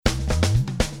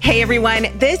Hey everyone,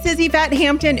 this is Yvette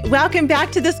Hampton. Welcome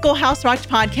back to the Schoolhouse Rocked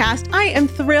podcast. I am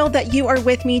thrilled that you are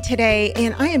with me today,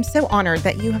 and I am so honored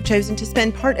that you have chosen to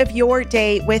spend part of your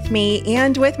day with me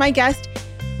and with my guest,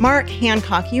 Mark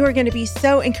Hancock. You are going to be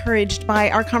so encouraged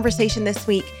by our conversation this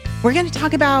week. We're going to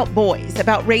talk about boys,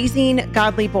 about raising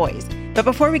godly boys. But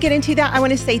before we get into that, I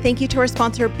want to say thank you to our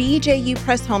sponsor, BJU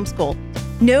Press Homeschool.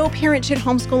 No parent should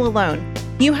homeschool alone.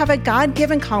 You have a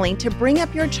God-given calling to bring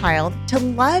up your child, to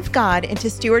love God, and to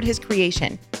steward His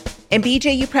creation. And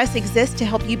BJU Press exists to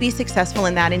help you be successful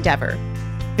in that endeavor.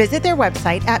 Visit their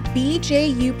website at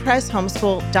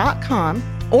bjupresshomeschool.com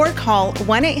or call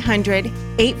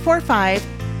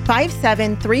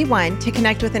 1-800-845-5731 to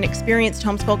connect with an experienced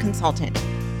homeschool consultant.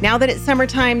 Now that it's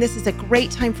summertime, this is a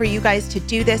great time for you guys to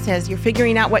do this as you're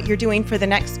figuring out what you're doing for the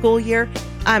next school year.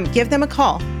 Give them a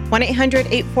call.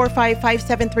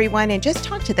 1-800-845-5731 and just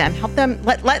talk to them. Help them,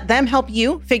 let them help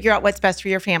you figure out what's best for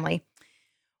your family.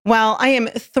 Well, I am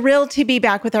thrilled to be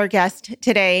back with our guest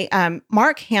today,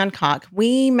 Mark Hancock.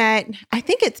 We met, I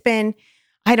think it's been,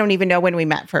 I don't even know when we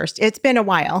met first. It's been a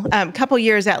while, a couple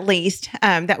years at least,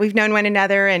 that we've known one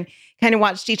another and kind of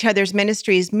watched each other's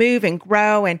ministries move and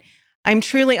grow. And I'm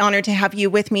truly honored to have you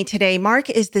with me today. Mark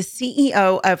is the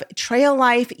CEO of Trail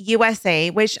Life USA,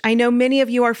 which I know many of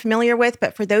you are familiar with,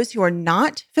 but for those who are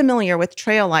not familiar with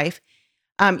Trail Life,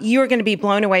 you are going to be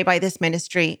blown away by this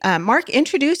ministry. Mark,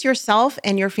 introduce yourself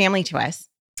and your family to us.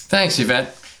 Thanks,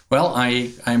 Yvette. Well,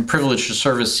 I'm privileged to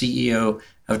serve as CEO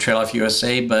of Trail Life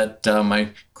USA, but my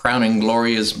crowning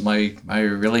glory is my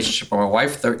relationship with my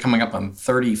wife. They're coming up on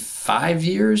 35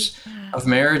 years of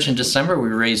marriage in December. We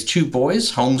raised two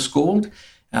boys, homeschooled.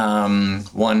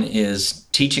 One is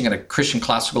teaching at a Christian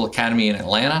Classical Academy in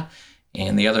Atlanta,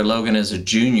 and the other, Logan, is a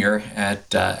junior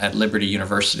at Liberty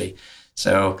University.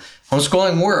 So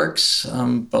homeschooling works.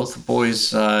 Both the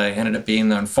boys ended up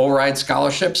being on full ride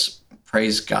scholarships.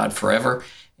 Praise God forever.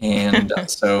 And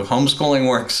so homeschooling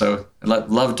works. So I'd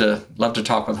love to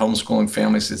talk with homeschooling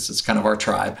families. It's kind of our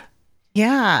tribe.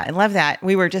 Yeah, I love that.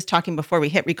 We were just talking before we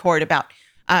hit record about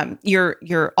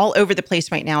you're all over the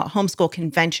place right now at homeschool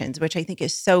conventions, which I think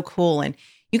is so cool. And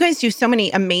you guys do so many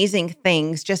amazing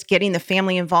things, just getting the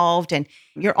family involved. And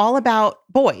you're all about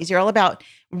boys. You're all about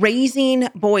raising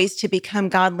boys to become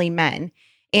godly men.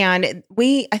 And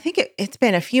I think it's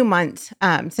been a few months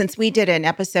since we did an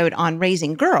episode on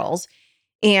raising girls.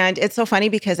 And it's so funny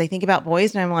because I think about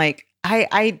boys and I'm like,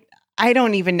 I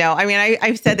don't even know. I mean,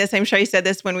 I've said this, I'm sure I said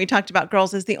this when we talked about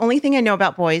girls, is the only thing I know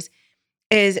about boys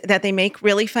is that they make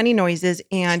really funny noises.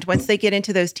 And once they get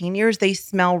into those teen years, they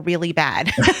smell really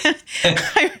bad.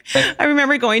 I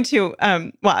remember going to,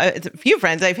 it's a few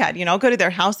friends I've had, I'll go to their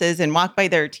houses and walk by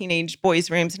their teenage boys'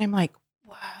 rooms. And I'm like,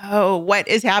 whoa, what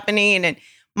is happening? And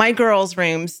my girls'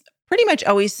 rooms pretty much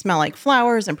always smell like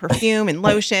flowers and perfume and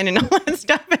lotion and all that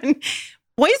stuff. And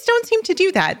boys don't seem to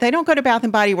do that. They don't go to Bath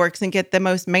and Body Works and get the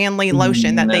most manly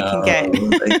lotion that they can get.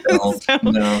 They don't.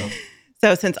 No.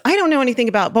 So since I don't know anything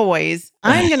about boys,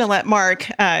 I'm going to let Mark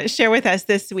share with us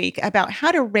this week about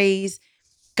how to raise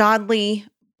godly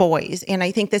boys. And I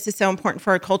think this is so important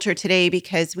for our culture today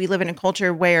because we live in a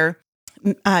culture where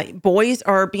boys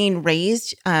are being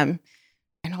raised in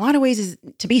a lot of ways is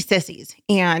to be sissies.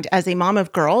 And as a mom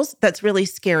of girls, that's really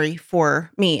scary for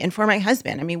me and for my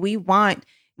husband. I mean, we want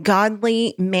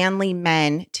godly, manly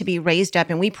men to be raised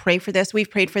up. And we pray for this. We've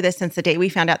prayed for this since the day we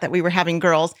found out that we were having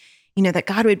girls, that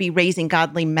God would be raising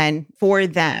godly men for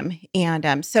them.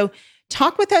 And so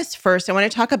talk with us first. I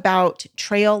want to talk about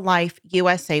Trail Life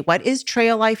USA. What is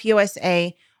Trail Life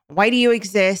USA? Why do you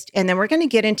exist? And then we're going to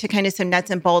get into kind of some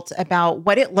nuts and bolts about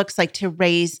what it looks like to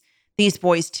raise these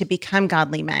boys to become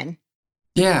godly men.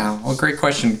 Yeah, well, great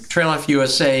question. Trail Life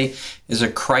USA is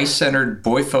a Christ-centered,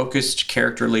 boy-focused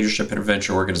character leadership and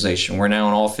adventure organization. We're now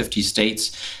in all 50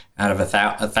 states. Out of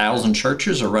 1,000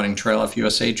 churches are running Trail Life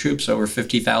USA troops, over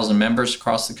 50,000 members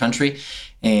across the country.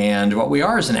 And what we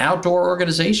are is an outdoor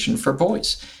organization for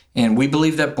boys. And we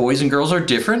believe that boys and girls are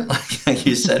different, like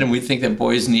you said, and we think that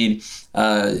boys need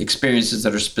experiences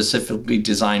that are specifically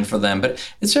designed for them. But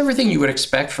it's everything you would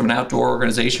expect from an outdoor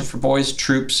organization for boys: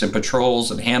 troops and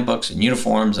patrols and handbooks and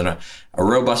uniforms and a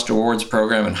robust awards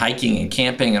program and hiking and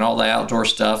camping and all the outdoor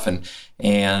stuff.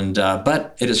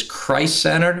 But it is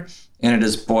Christ-centered and it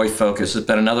is boy-focused. It's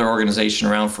been another organization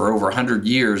around for over 100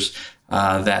 years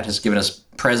that has given us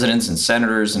presidents and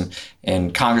senators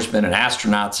and congressmen and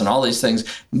astronauts and all these things.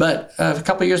 But a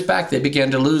couple of years back, they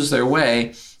began to lose their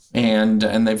way, and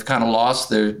they've kind of lost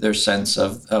their sense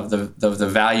of the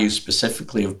value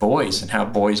specifically of boys and how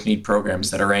boys need programs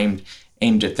that are aimed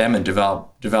at them and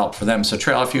developed for them. So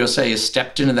Trail Life USA has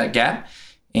stepped into that gap,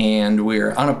 and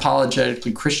we're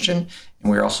unapologetically Christian,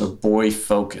 and we're also boy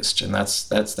focused. And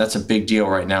that's a big deal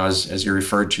right now, as you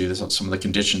referred to, some of the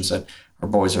conditions that our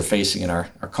boys are facing in our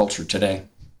culture today.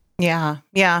 Yeah.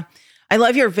 Yeah. I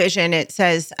love your vision. It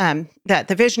says that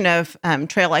the vision of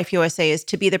Trail Life USA is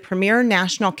to be the premier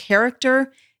national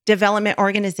character development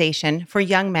organization for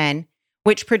young men,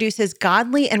 which produces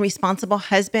godly and responsible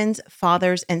husbands,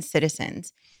 fathers, and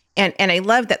citizens. And I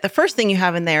love that the first thing you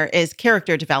have in there is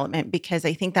character development, because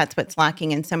I think that's what's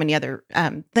lacking in so many other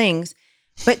things.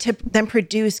 But to then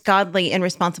produce godly and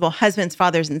responsible husbands,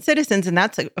 fathers, and citizens, and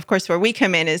that's, of course, where we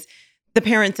come in as the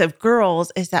parents of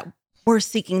girls, is that we're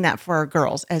seeking that for our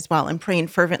girls as well and praying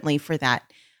fervently for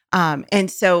that.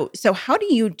 And so how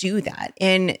do you do that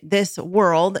in this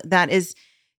world that is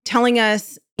telling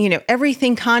us,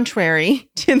 everything contrary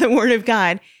to the Word of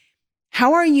God?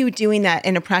 How are you doing that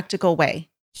in a practical way?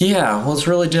 Yeah, well, it's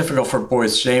really difficult for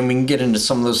boys today, and we can get into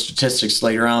some of those statistics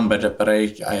later on. But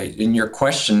I in your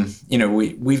question,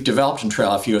 we've developed in Trail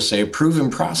Life USA a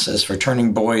proven process for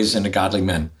turning boys into godly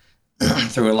men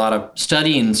through a lot of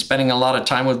study and spending a lot of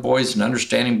time with boys and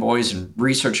understanding boys and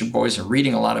researching boys and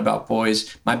reading a lot about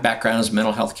boys. My background is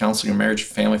mental health counseling and marriage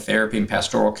and family therapy and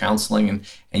pastoral counseling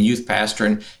and youth pastor,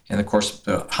 and of course,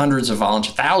 hundreds of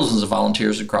volunteers, thousands of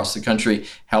volunteers across the country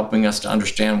helping us to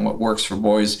understand what works for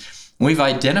boys. We've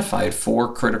identified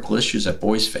 4 critical issues that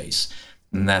boys face,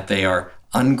 and that they are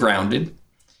ungrounded,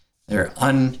 they're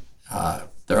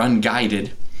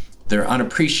unguided, they're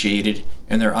unappreciated,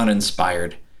 and they're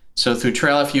uninspired. So through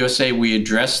Trail Life USA, we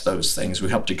address those things. We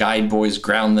help to guide boys,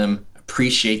 ground them,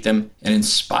 appreciate them, and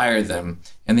inspire them.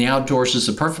 And the outdoors is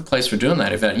the perfect place for doing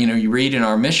that. If you read in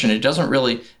our mission, it doesn't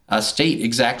really state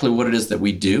exactly what it is that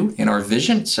we do. In our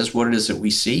vision, it says what it is that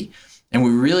we see. And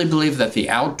we really believe that the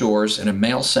outdoors in a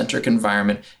male-centric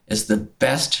environment is the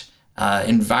best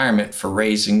environment for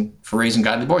raising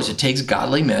godly boys. It takes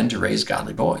godly men to raise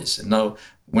godly boys. And though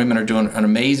women are doing an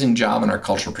amazing job in our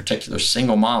culture, in particular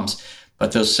single moms,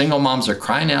 but those single moms are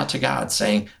crying out to God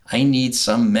saying, I need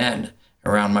some men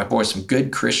around my boys, some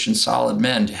good Christian, solid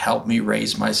men to help me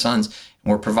raise my sons.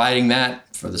 And we're providing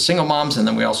that for the single moms. And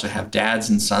then we also have dads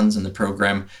and sons in the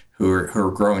program who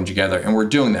are growing together. And we're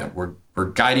doing that. We're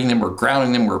guiding them, we're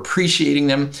grounding them, we're appreciating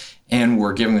them, and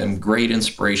we're giving them great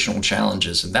inspirational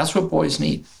challenges. And that's what boys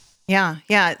need. Yeah.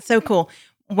 It's so cool.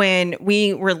 When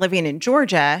we were living in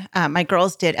Georgia, my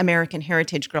girls did American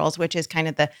Heritage Girls, which is kind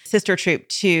of the sister troop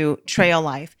to Trail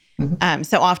Life. Mm-hmm.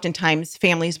 So oftentimes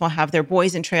families will have their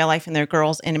boys in Trail Life and their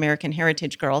girls in American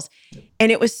Heritage Girls.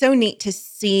 And it was so neat to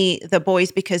see the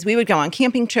boys, because we would go on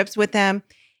camping trips with them.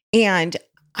 And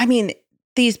I mean,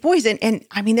 these boys, and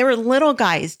I mean, they were little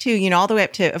guys too, all the way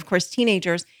up to, of course,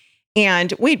 teenagers.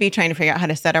 And we'd be trying to figure out how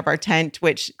to set up our tent,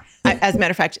 which, as a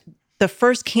matter of fact, the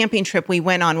first camping trip we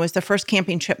went on was the first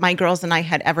camping trip my girls and I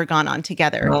had ever gone on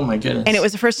together. Oh my goodness. And it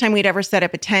was the first time we'd ever set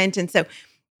up a tent. And so,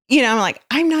 I'm like,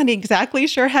 I'm not exactly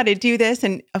sure how to do this.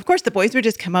 And of course, the boys would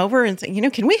just come over and say,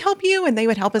 can we help you? And they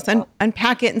would help us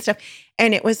unpack it and stuff.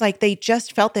 And it was like, they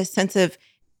just felt this sense of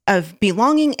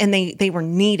belonging, and they were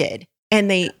needed.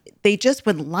 And they just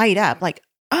would light up like,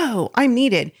 oh, I'm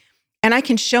needed. And I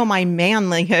can show my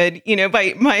manlyhood,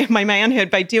 by my manhood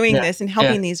by doing this and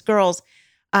helping these girls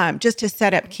just to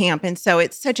set up camp. And so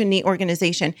it's such a neat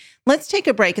organization. Let's take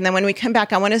a break. And then when we come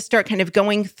back, I want to start kind of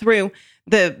going through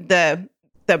the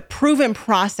proven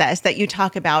process that you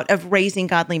talk about of raising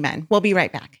godly men. We'll be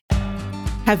right back.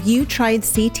 Have you tried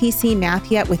CTC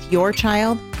Math yet with your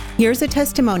child? Here's a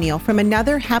testimonial from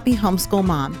another happy homeschool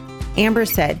mom. Amber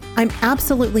said, I'm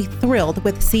absolutely thrilled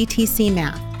with CTC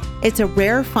Math. It's a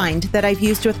rare find that I've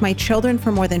used with my children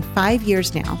for more than 5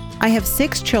 years now. I have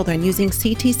 6 children using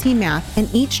CTC Math, and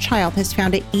each child has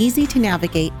found it easy to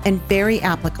navigate and very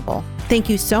applicable. Thank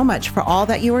you so much for all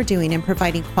that you are doing in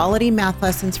providing quality math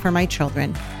lessons for my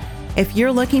children. If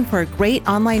you're looking for a great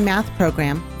online math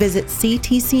program, visit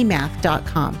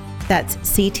ctcmath.com. That's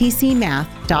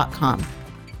ctcmath.com.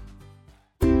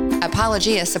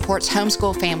 Apologia supports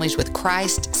homeschool families with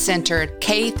Christ-centered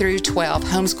K-12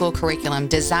 homeschool curriculum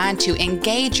designed to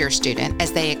engage your student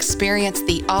as they experience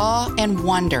the awe and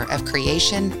wonder of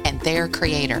creation and their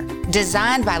creator.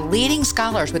 Designed by leading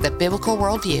scholars with a biblical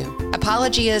worldview,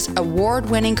 Apologia's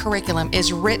award-winning curriculum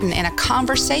is written in a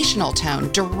conversational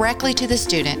tone directly to the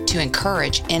student to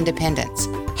encourage independence.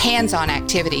 Hands-on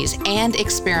activities and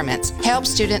experiments help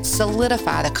students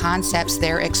solidify the concepts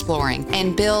they're exploring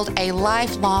and build a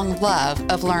lifelong love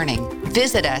of learning.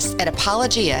 Visit us at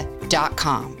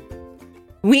apologia.com.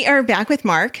 We are back with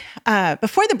Mark.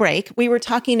 Before the break, we were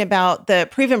talking about the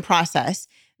proven process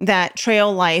that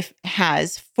Trail Life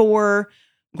has for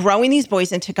growing these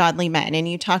boys into godly men. And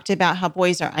you talked about how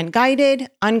boys are unguided,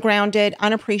 ungrounded,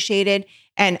 unappreciated,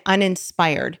 and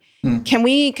uninspired. Can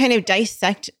we kind of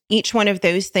dissect each one of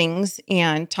those things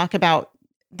and talk about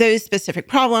those specific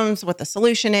problems, what the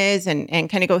solution is, and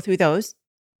kind of go through those?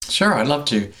 Sure, I'd love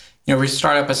to. We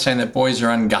start out by saying that boys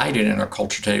are unguided in our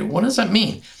culture today. What does that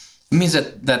mean? It means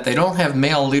that they don't have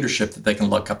male leadership that they can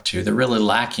look up to. They're really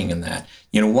lacking in that.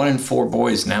 1 in 4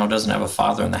 boys now doesn't have a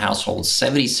father in the household.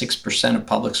 76% of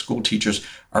public school teachers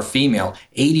are female.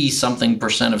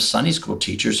 80-something% of Sunday school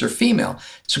teachers are female.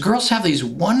 So girls have these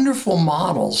wonderful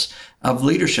models of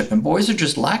leadership, and boys are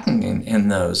just lacking in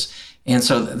those. And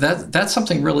so that's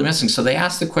something really missing. So they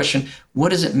ask the question, what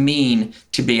does it mean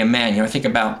to be a man? I think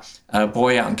about a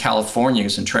boy out in California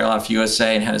who's in Trail Life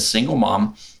USA and had a single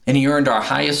mom, and he earned our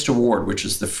highest award, which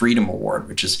is the Freedom Award,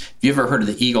 which is, if you've ever heard of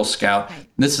the Eagle Scout, right.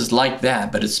 This is like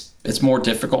that, but it's more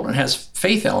difficult and has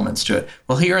faith elements to it.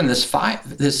 Well, he earned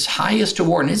this highest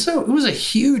award, and it was a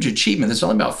huge achievement. There's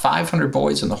only about 500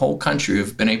 boys in the whole country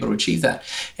who've been able to achieve that.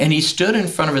 And he stood in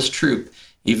front of his troop,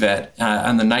 Yvette,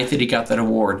 on the night that he got that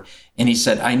award, and he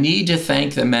said, I need to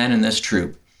thank the men in this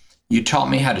troop. You taught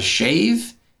me how to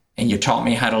shave, and you taught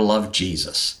me how to love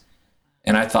Jesus.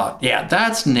 And I thought, yeah,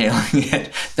 that's nailing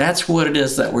it. That's what it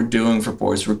is that we're doing for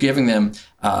boys. We're giving them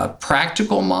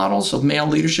practical models of male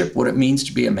leadership, what it means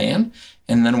to be a man.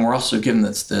 And then we're also giving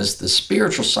this the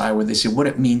spiritual side where they see what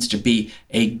it means to be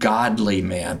a godly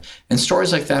man. And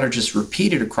stories like that are just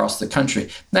repeated across the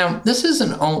country. Now, this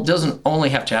doesn't only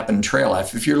have to happen in Trail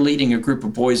Life. If you're leading a group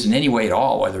of boys in any way at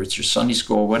all, whether it's your Sunday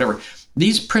school or whatever,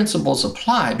 these principles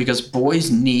apply because boys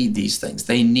need these things.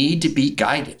 They need to be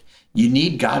guided. You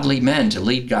need godly men to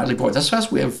lead godly boys. That's why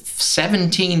we have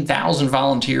 17,000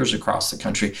 volunteers across the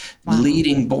country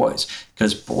leading boys,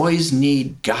 because boys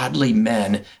need godly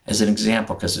men as an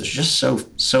example, because there's just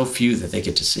so few that they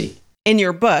get to see. In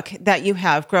your book that you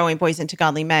have, Growing Boys into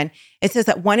Godly Men, it says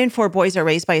that 1 in 4 boys are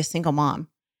raised by a single mom.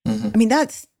 Mm-hmm. I mean,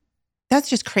 that's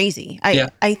just crazy.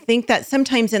 I think that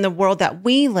sometimes in the world that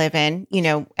we live in,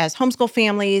 as homeschool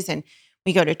families, and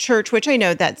we go to church, which I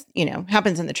know that's,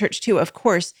 happens in the church too, of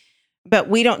course, but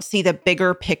we don't see the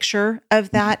bigger picture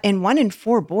of that. And 1 in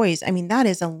 4 boys, I mean, that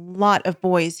is a lot of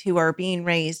boys who are being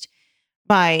raised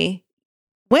by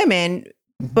women,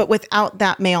 but without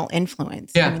that male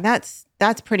influence. Yeah. I mean, that's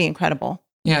pretty incredible.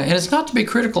 Yeah. And it's not to be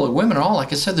critical of women at all.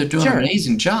 Like I said, they're doing an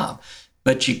amazing job,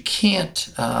 but you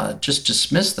can't just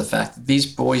dismiss the fact that these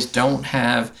boys don't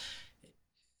have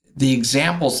the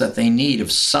examples that they need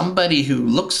of somebody who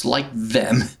looks like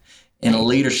them in a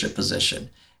leadership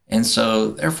position. And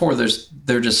so, therefore,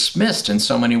 they're dismissed in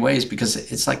so many ways because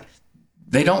it's like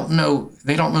they don't know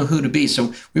who to be.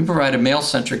 So we provide a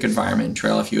male-centric environment in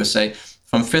Trail Life USA.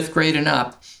 From 5th grade and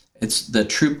up, it's the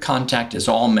troop contact is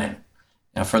all men.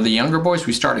 Now, for the younger boys,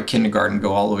 we start at kindergarten,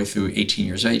 go all the way through 18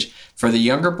 years of age. For the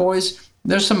younger boys,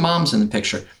 there's some moms in the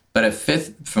picture. But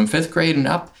from 5th grade and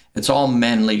up, it's all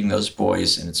men leading those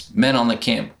boys, and it's men on the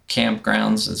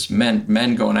campgrounds. It's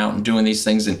men going out and doing these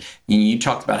things. And you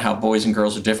talked about how boys and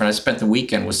girls are different. I spent the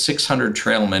weekend with 600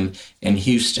 trailmen in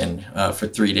Houston for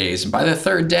 3 days, and by the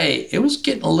 3rd day, it was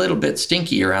getting a little bit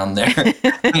stinky around there.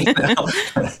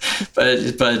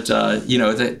 But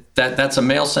that's a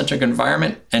male-centric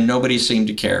environment, and nobody seemed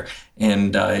to care.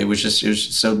 And it was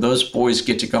so those boys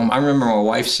get to come. I remember my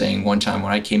wife saying one time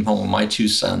when I came home with my 2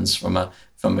 sons from a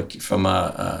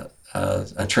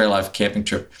Trail Life camping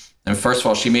trip. And first of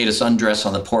all, she made us undress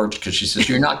on the porch because she says,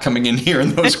 you're not coming in here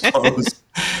in those clothes.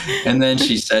 And then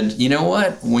she said, you know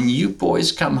what? When you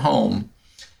boys come home,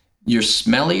 you're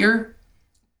smellier,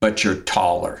 but you're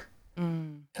taller.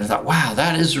 Mm. And I thought, wow,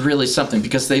 that is really something,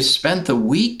 because they've spent the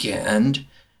weekend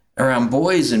around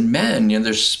boys and men.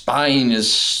 Their spine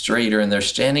is straighter and they're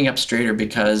standing up straighter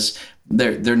because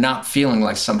they're not feeling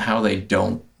like somehow they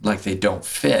don't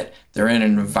fit. They're in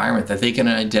an environment that they can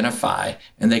identify,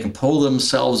 and they can pull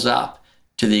themselves up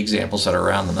to the examples that are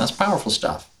around them. That's powerful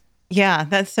stuff. Yeah,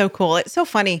 that's so cool. It's so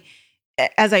funny.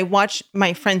 As I watch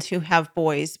my friends who have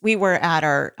boys, we were at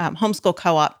our homeschool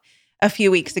co-op a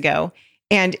few weeks ago,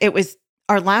 and it was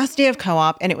our last day of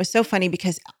co-op, and it was so funny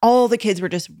because all the kids were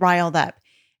just riled up.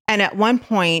 And at one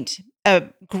point, a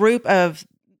group of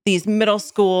these middle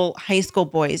school, high school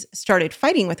boys started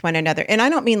fighting with one another. And I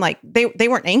don't mean like they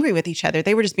weren't angry with each other.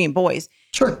 They were just being boys.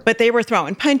 Sure. But they were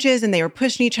throwing punches and they were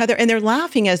pushing each other, and they're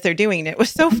laughing as they're doing it. It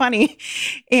was so funny.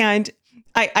 And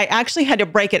I actually had to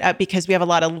break it up because we have a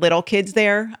lot of little kids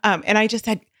there. And I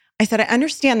said, I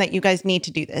understand that you guys need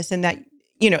to do this and that,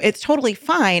 it's totally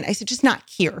fine. I said, just not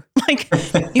here. Like,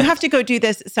 you have to go do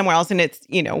this somewhere else. And it's,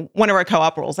 one of our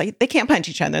co-op rules. Like, they can't punch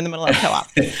each other in the middle of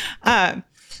co-op.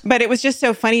 But it was just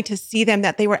so funny to see them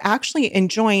that they were actually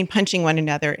enjoying punching one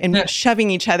another and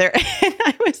shoving each other. And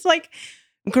I was like,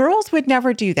 girls would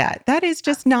never do that. That is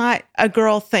just not a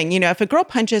girl thing. If a girl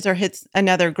punches or hits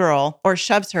another girl or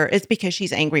shoves her, it's because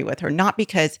she's angry with her, not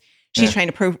because she's trying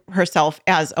to prove herself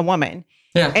as a woman.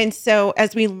 Yeah. And so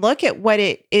as we look at what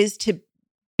it is to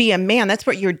be a man, that's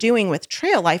what you're doing with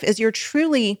Trail Life, is you're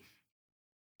truly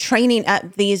training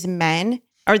up these men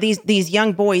or these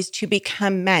young boys to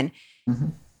become men. Mm-hmm.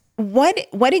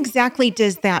 What exactly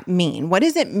does that mean? What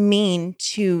does it mean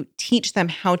to teach them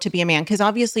how to be a man? Because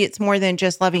obviously it's more than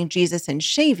just loving Jesus and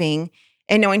shaving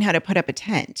and knowing how to put up a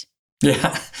tent.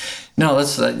 Yeah, no,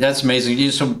 that's amazing.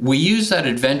 So we use that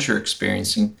adventure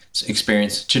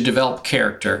experience to develop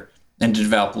character and to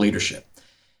develop leadership.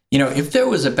 If there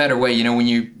was a better way, when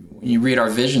you read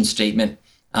our vision statement,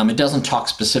 it doesn't talk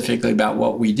specifically about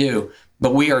what we do,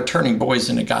 but we are turning boys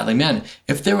into godly men.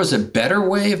 If there was a better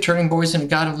way of turning boys into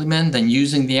godly men than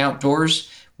using the outdoors,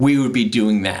 we would be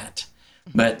doing that.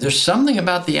 But there's something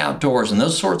about the outdoors and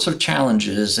those sorts of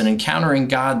challenges and encountering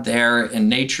God there in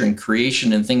nature and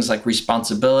creation and things like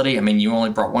responsibility. I mean, you only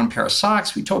brought one pair of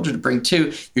socks. We told you to bring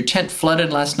two. Your tent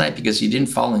flooded last night because you didn't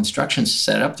follow instructions to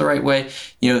set it up the right way.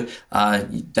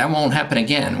 That won't happen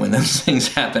again when those things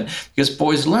happen, because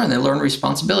boys they learn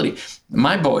responsibility.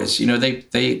 My boys,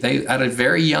 they at a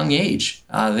very young age,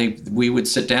 we would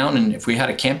sit down, and if we had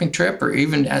a camping trip or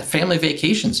even at family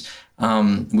vacations,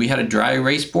 we had a dry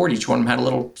erase board. Each one of them had a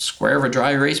little square of a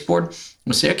dry erase board.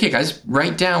 We'll say, okay, guys,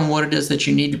 write down what it is that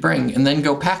you need to bring and then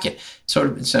go pack it. So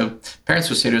parents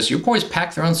would say to us, your boys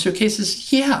pack their own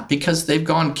suitcases? Yeah, because they've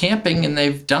gone camping and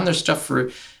they've done their stuff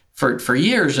for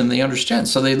years and they understand.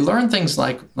 So they learn things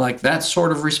like that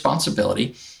sort of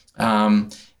responsibility.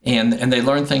 And they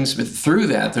learn things through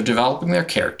that. They're developing their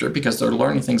character because they're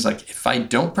learning things like, if I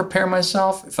don't prepare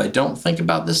myself, if I don't think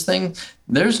about this thing,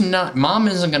 mom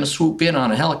isn't going to swoop in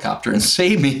on a helicopter and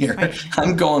save me here. Right.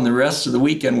 I'm going the rest of the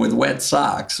weekend with wet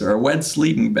socks or a wet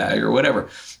sleeping bag or whatever.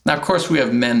 Now, of course, we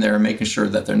have men there making sure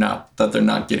that they're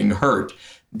not getting hurt,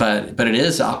 but it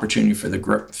is an opportunity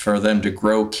for them to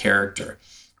grow character.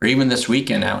 Or even this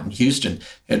weekend out in Houston,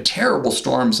 had terrible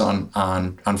storms on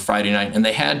Friday night, and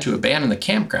they had to abandon the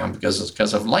campground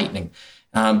because of lightning.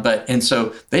 And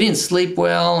so they didn't sleep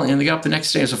well, and they got up the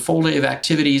next day. It was a full day of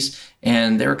activities,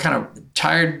 and they were kind of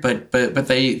tired, but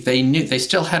they knew they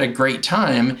still had a great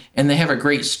time, and they have a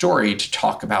great story to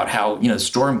talk about how the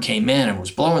storm came in and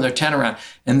was blowing their tent around.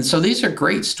 And so these are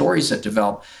great stories that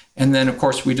develop. And then, of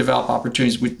course, we develop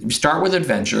opportunities. We start with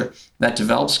adventure that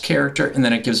develops character, and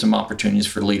then it gives them opportunities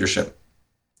for leadership.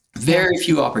 Very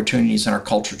few opportunities in our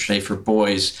culture today for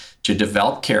boys to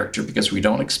develop character because we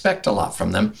don't expect a lot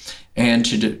from them, and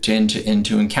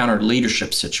to encounter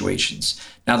leadership situations.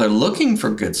 Now, they're looking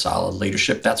for good, solid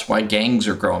leadership. That's why gangs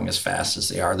are growing as fast as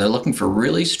they are. They're looking for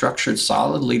really structured,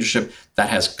 solid leadership that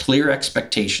has clear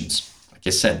expectations. Like I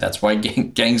said, that's why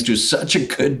gangs do such a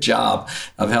good job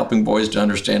of helping boys to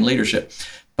understand leadership.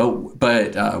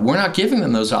 But we're not giving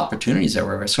them those opportunities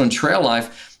everywhere. So in Trail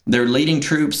Life, they're leading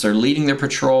troops, they're leading their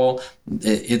patrol.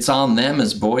 It's on them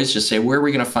as boys to say, where are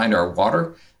we going to find our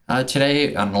water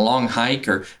today on a long hike,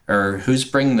 or who's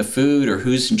bringing the food, or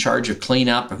who's in charge of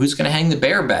cleanup, or who's going to hang the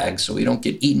bear bag so we don't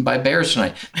get eaten by bears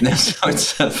tonight. And those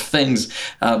sorts of things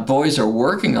boys are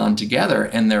working on together,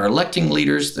 and they're electing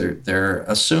leaders, they're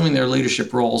assuming their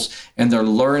leadership roles, and they're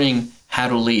learning how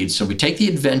to lead. So we take the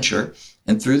adventure,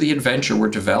 and through the adventure, we're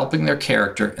developing their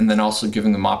character and then also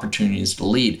giving them opportunities to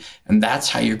lead. And that's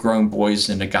how you're growing boys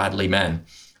into godly men.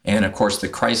 And of course, the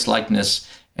Christ-likeness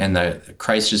and the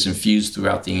Christ is infused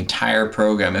throughout the entire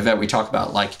program. In fact, we talk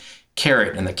about like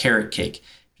carrot and the carrot cake.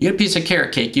 You get a piece of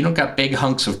carrot cake, you don't got big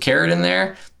hunks of carrot in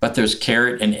there, but there's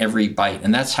carrot in every bite.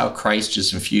 And that's how Christ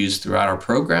is infused throughout our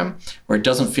program, where it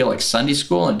doesn't feel like Sunday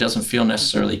school and it doesn't feel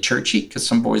necessarily churchy, because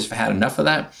some boys have had enough of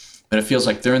that. But it feels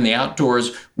like they're in the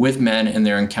outdoors with men and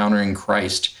they're encountering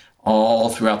Christ all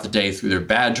throughout the day, through their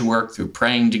badge work, through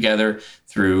praying together,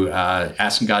 through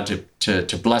asking God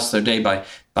to bless their day by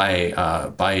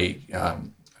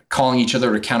calling each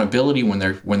other to accountability when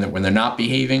they're not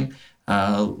behaving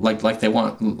like they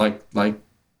want,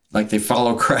 like they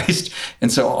follow Christ.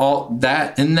 And so all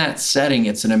that in that setting,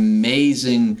 it's an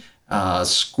amazing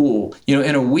school.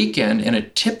 In a weekend, in a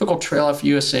typical Trail Life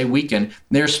USA weekend,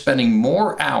 they're spending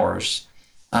more hours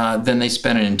than they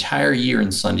spend an entire year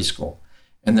in Sunday school.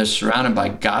 And they're surrounded by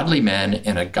godly men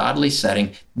in a godly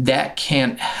setting that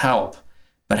can't help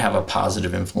but have a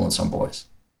positive influence on boys.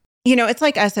 It's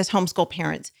like us as homeschool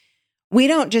parents. We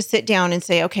don't just sit down and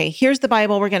say, okay, here's the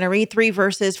Bible. We're going to read 3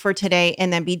 verses for today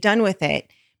and then be done with it.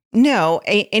 No,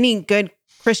 any good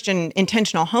Christian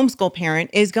intentional homeschool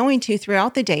parent is going to,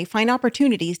 throughout the day, find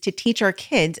opportunities to teach our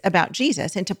kids about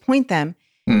Jesus and to point them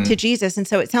to Jesus. And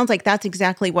so it sounds like that's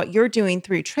exactly what you're doing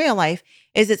through Trail Life,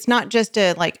 is it's not just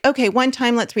a like, okay, one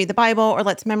time let's read the Bible or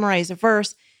let's memorize a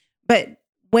verse, but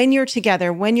when you're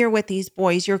together, when you're with these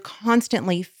boys, you're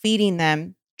constantly feeding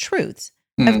them truths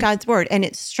of God's word, and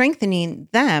it's strengthening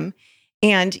them.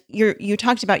 And you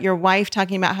talked about your wife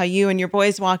talking about how you and your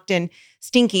boys walked in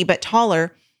stinky but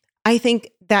taller. I think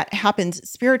that happens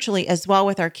spiritually as well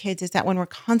with our kids, is that when we're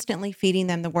constantly feeding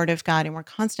them the word of God and we're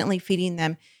constantly feeding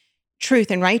them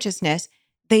truth and righteousness,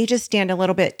 they just stand a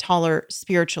little bit taller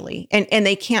spiritually. And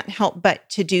they can't help but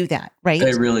to do that, right?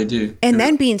 They really do. And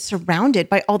then being surrounded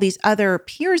by all these other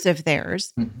peers of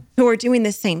theirs who are doing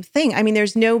the same thing. I mean,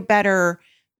 there's no better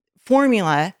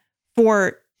formula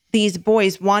for these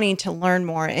boys wanting to learn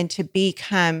more and to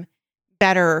become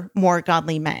better, more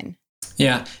godly men.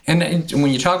 Yeah. And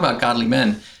when you talk about godly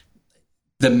men,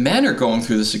 the men are going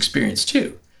through this experience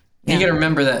too. You got to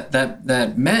remember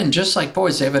that men, just like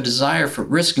boys, they have a desire for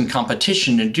risk and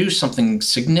competition to do something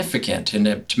significant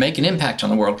and to make an impact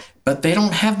on the world, but they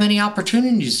don't have many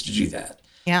opportunities to do that.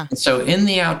 Yeah. And so in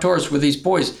the outdoors with these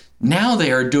boys, now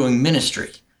they are doing ministry.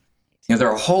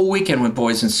 They're a whole weekend with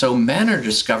boys. And so men are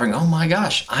discovering, oh my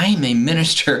gosh, I'm a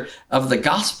minister of the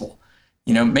gospel.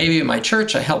 Maybe at my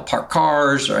church, I help park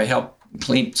cars, or I help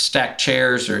clean stack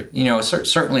chairs, or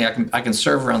certainly I can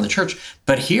serve around the church,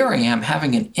 but here I am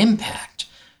having an impact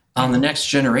on the next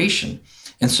generation.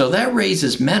 And so that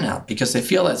raises men up because they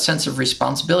feel that sense of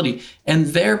responsibility, and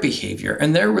their behavior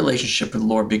and their relationship with the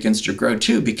Lord begins to grow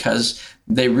too, because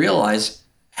they realize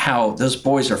how those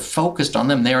boys are focused on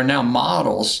them. They are now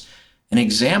models and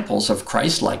examples of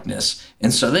Christ-likeness.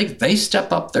 And so they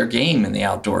step up their game in the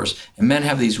outdoors, and men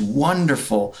have these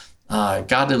wonderful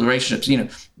godly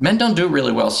relationships. Men don't do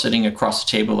really well sitting across the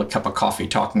table with a cup of coffee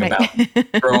talking about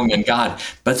growing in God.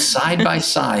 But side by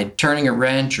side, turning a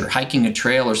wrench or hiking a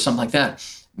trail or something like that,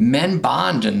 men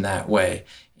bond in that way.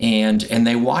 And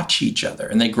they watch each other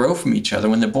and they grow from each other.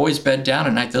 When the boys bed down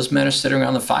at night, those men are sitting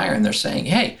around the fire and they're saying,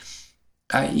 hey,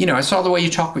 I saw the way you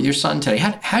talked with your son today.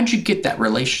 How'd you get that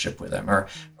relationship with him? Or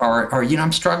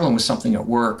I'm struggling with something at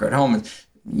work or at home. And,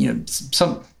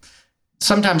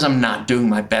 sometimes I'm not doing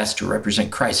my best to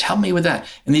represent Christ. Help me with that.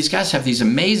 And these guys have these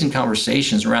amazing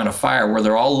conversations around a fire where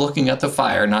they're all looking at the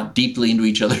fire, not deeply into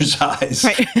each other's eyes.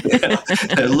 Right.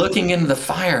 They're looking into the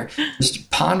fire, just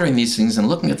pondering these things and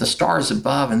looking at the stars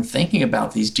above and thinking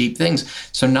about these deep things.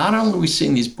 So not only are we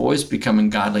seeing these boys becoming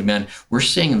godly men, we're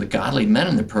seeing the godly men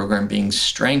in the program being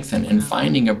strengthened and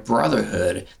finding a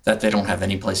brotherhood that they don't have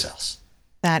anyplace else.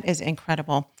 That is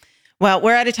incredible. Well,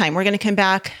 we're out of time. We're going to come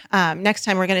back. Next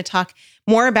time, we're going to talk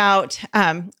more about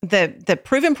the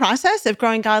proven process of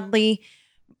growing godly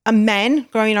men,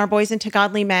 growing our boys into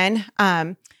godly men.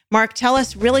 Mark, tell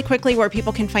us really quickly where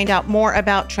people can find out more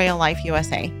about Trail Life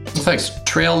USA. Well, thanks.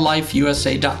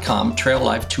 TrailLifeUSA.com. Trail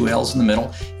Life, 2 L's in the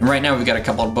middle. And right now, we've got a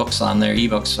couple of books on there,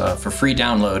 ebooks for free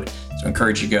download. So I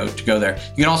encourage you to go there.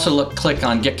 You can also click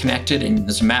on Get Connected, and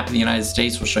there's a map of the United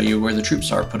States. We'll show you where the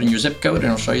troops are. Put in your zip code, and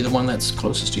it'll show you the one that's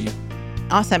closest to you.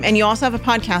 Awesome. And you also have a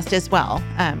podcast as well.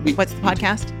 What's the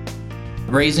podcast?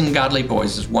 Raising Godly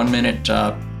Boys is 1 minute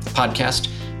podcast,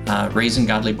 Raising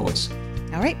Godly Boys.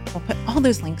 All right. We'll put all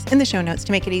those links in the show notes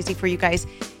to make it easy for you guys.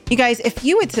 You guys, if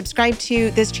you would subscribe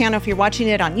to this channel, if you're watching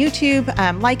it on YouTube,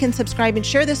 like and subscribe and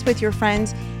share this with your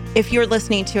friends. If you're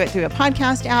listening to it through a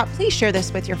podcast app, please share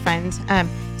this with your friends,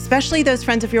 especially those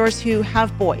friends of yours who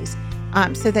have boys,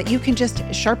 so that you can just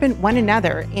sharpen one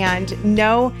another and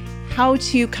know how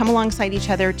to come alongside each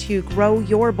other to grow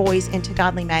your boys into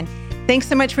godly men. Thanks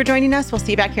so much for joining us. We'll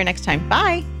see you back here next time.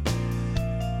 Bye.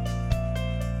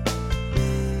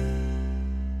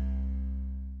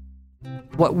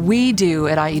 What we do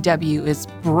at IEW is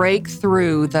break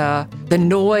through the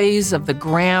noise of the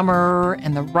grammar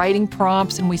and the writing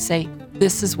prompts, and we say,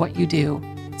 this is what you do,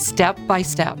 step by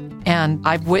step. And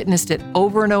I've witnessed it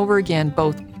over and over again,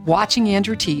 both watching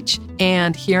Andrew teach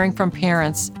and hearing from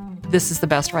parents, this is the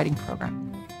best writing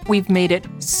program. We've made it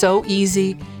so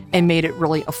easy and made it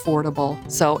really affordable.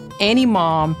 So any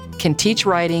mom can teach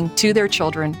writing to their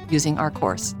children using our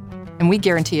course, and we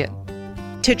guarantee it.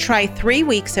 To try 3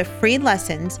 weeks of free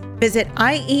lessons, visit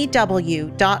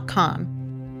IEW.com.